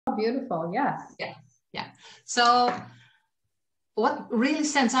Beautiful. Yes. Yeah. Yeah. So what really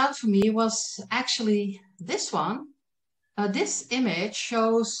stands out for me was actually this one. This image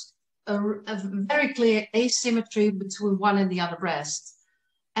shows a very clear asymmetry between one and the other breast.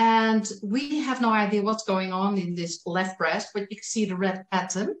 And we have no idea what's going on in this left breast, but you can see the red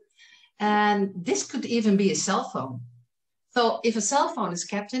pattern. And this could even be a cell phone. So if a cell phone is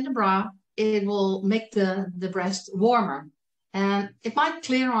kept in the bra, it will make the breast warmer. And it might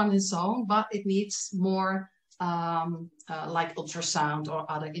clear on its own, but it needs more like ultrasound or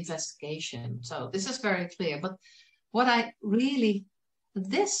other investigation. So this is very clear. But what I really,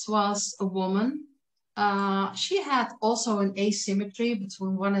 this was a woman. She had also an asymmetry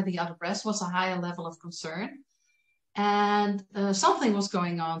between one and the other breast, was a higher level of concern. And something was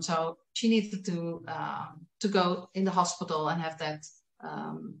going on. So she needed to go in the hospital and have that,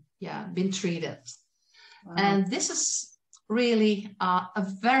 been treated. Wow. And this is really a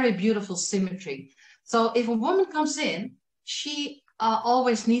very beautiful symmetry. So if a woman comes in, she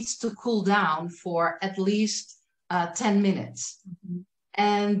always needs to cool down for at least 10 minutes. Mm-hmm.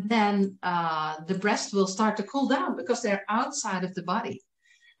 And then the breast will start to cool down because they're outside of the body.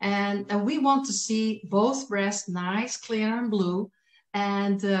 And we want to see both breasts nice, clear and blue.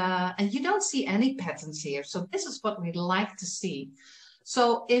 And you don't see any patterns here. So this is what we'd like to see.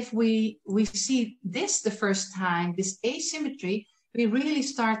 So if we see this the first time, this asymmetry, we really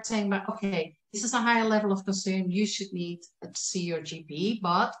start saying, okay, this is a higher level of concern. You should need to see your GP.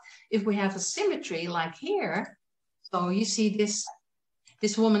 But if we have a symmetry like here, so you see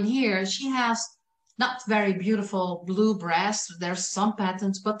this woman here, she has not very beautiful blue breasts. There's some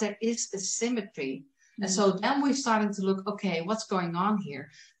patterns, but there is a symmetry. Mm-hmm. And so then we're starting to look, okay, what's going on here?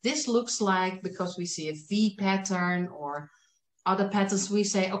 This looks like, because we see a V pattern or other patterns, we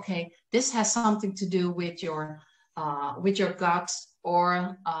say, okay, this has something to do with your gut,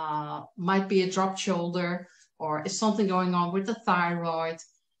 or might be a dropped shoulder, or is something going on with the thyroid.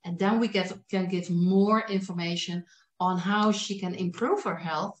 And then we can give more information on how she can improve her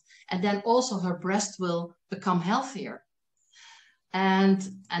health. And then also her breast will become healthier. And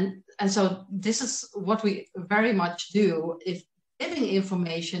so this is what we very much do, if giving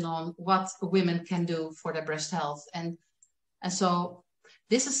information on what women can do for their breast health. And so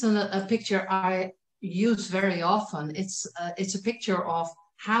this is a picture I use very often. It's a picture of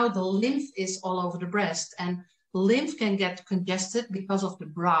how the lymph is all over the breast. And lymph can get congested because of the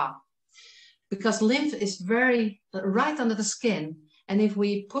bra. Because lymph is very right under the skin. And if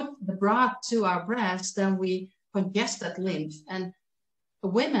we put the bra to our breast, then we congest that lymph. And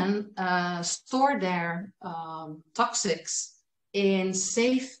women store their toxics in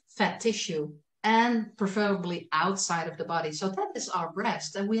safe fat tissue, and preferably outside of the body. So that is our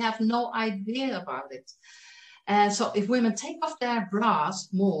breast, and we have no idea about it. And so if women take off their bras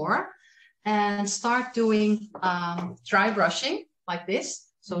more and start doing dry brushing like this,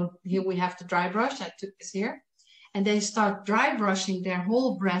 so here we have the dry brush, I took this here, and they start dry brushing their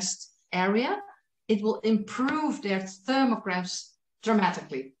whole breast area, it will improve their thermograms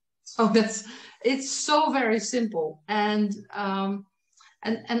dramatically. So it's so very simple, and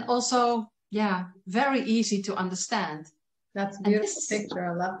also, yeah, very easy to understand. That's a beautiful picture.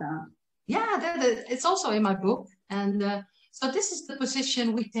 I love that. Yeah, it's also in my book. And so this is the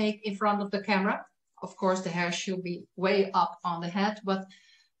position we take in front of the camera. Of course, the hair should be way up on the head, but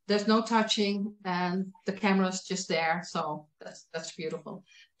there's no touching, and the camera's just there. So that's beautiful.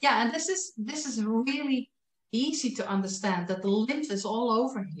 Yeah, and this is really easy to understand, that the lymph is all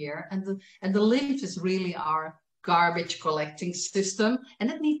over here, and the lymph is really our garbage collecting system, and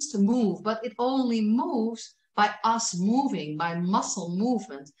it needs to move, but it only moves by us moving, by muscle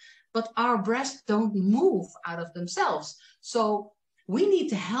movement. But our breasts don't move out of themselves. So we need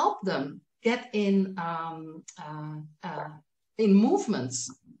to help them get in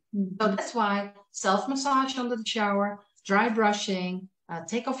movements. So that's why self-massage under the shower, dry brushing,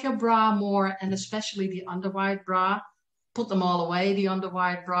 take off your bra more, and especially the underwire bra. Put them all away, the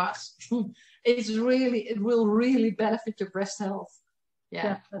underwire bras. It will really benefit your breast health.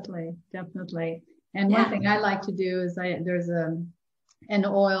 Yeah, definitely. And one thing I like to do is there's an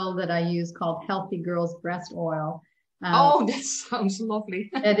oil that I use called Healthy Girls Breast Oil. Oh, that sounds lovely.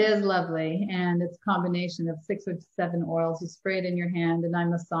 It is lovely, and it's a combination of 6 or 7 oils. You spray it in your hand, and I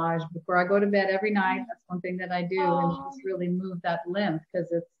massage before I go to bed every night. That's one thing that I do, and just really move that lymph,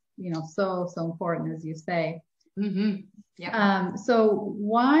 because it's so important, as you say. Mm-hmm. Yeah. So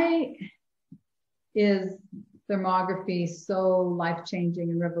why is thermography so life-changing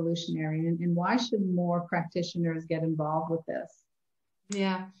and revolutionary, and why should more practitioners get involved with this?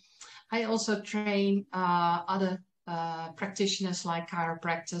 Yeah, I also train other practitioners like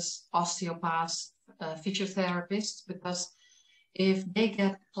chiropractors, osteopaths, physiotherapists, because if they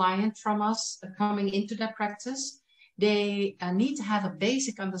get a client from us coming into their practice, they need to have a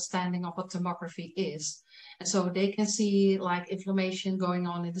basic understanding of what thermography is. And so they can see like inflammation going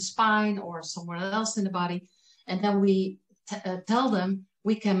on in the spine or somewhere else in the body. And then we tell them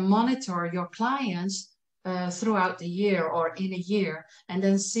we can monitor your clients throughout the year or in a year, and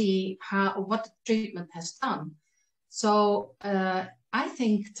then see what the treatment has done. So I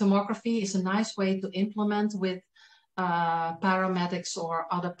think thermography is a nice way to implement with paramedics or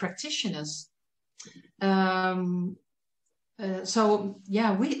other practitioners. So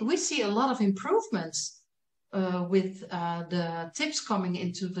yeah, we see a lot of improvements with the tips coming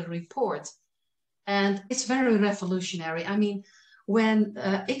into the report. And it's very revolutionary. I mean, when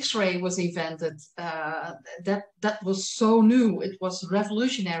X-ray was invented, that was so new. It was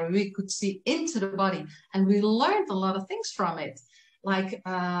revolutionary. We could see into the body, and we learned a lot of things from it, like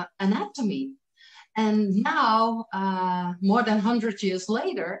anatomy. And now, more than 100 years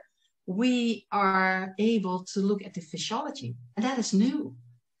later, we are able to look at the physiology, and that is new.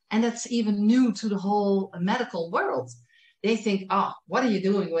 And that's even new to the whole medical world. They think, oh, what are you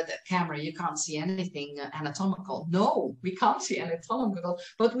doing with a camera? You can't see anything anatomical. No, we can't see anatomical,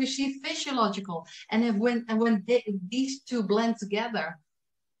 but we see physiological. And when these two blend together,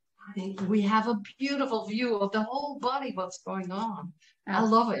 I think we have a beautiful view of the whole body, what's going on. I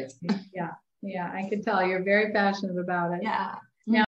love it. Yeah, I can tell you're very passionate about it. Yeah.